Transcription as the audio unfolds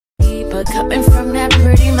But coming from that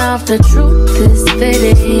pretty mouth, the truth is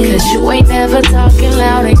fitting. Cause you ain't never talking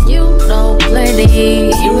loud and you know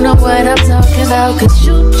plenty. You know what I'm talking about, cause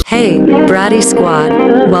you... Hey, Bratty Squad,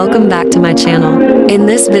 welcome back to my channel. In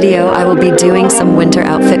this video I will be doing some winter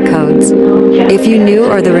outfit codes. If you new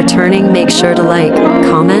or the returning, make sure to like,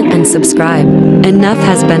 comment, and subscribe. Enough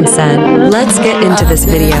has been said, let's get into this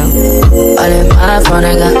video. All in my phone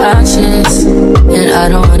I got options, and I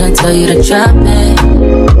don't wanna tell you to drop it,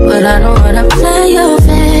 but I don't wanna play your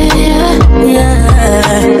fair.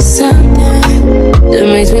 Yeah, something that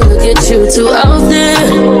makes me look at you too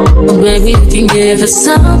often. Oh baby, you can give us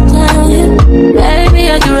something. Baby,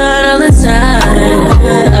 I can run all the time.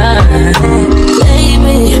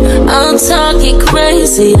 Baby, I'm talking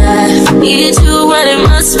crazy. I need you running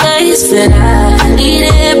my space, but I need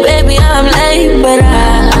it. Baby, I'm late, but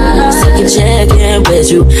I'm still checking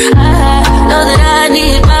with you. I know that I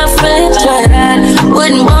need my friends, but I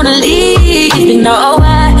wouldn't wanna leave. You know,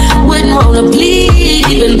 I wouldn't wanna bleed.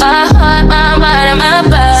 Even my heart, my mind, and my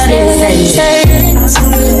body.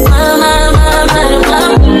 My mind, and my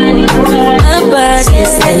body. My body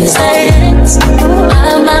says my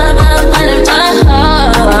mind, and my heart.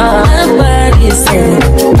 My body says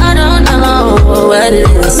I don't know what it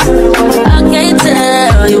is. I can't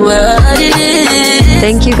tell you what it is.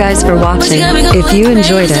 Thank you guys for watching. If you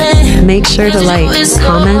enjoyed it, make sure to like,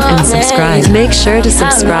 comment, and subscribe. Make sure to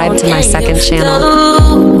subscribe to my second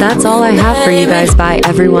channel. That's all I have for you guys. Bye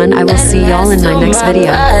everyone. I will see y'all in my next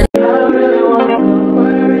video.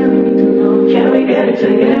 Can we get it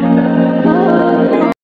together?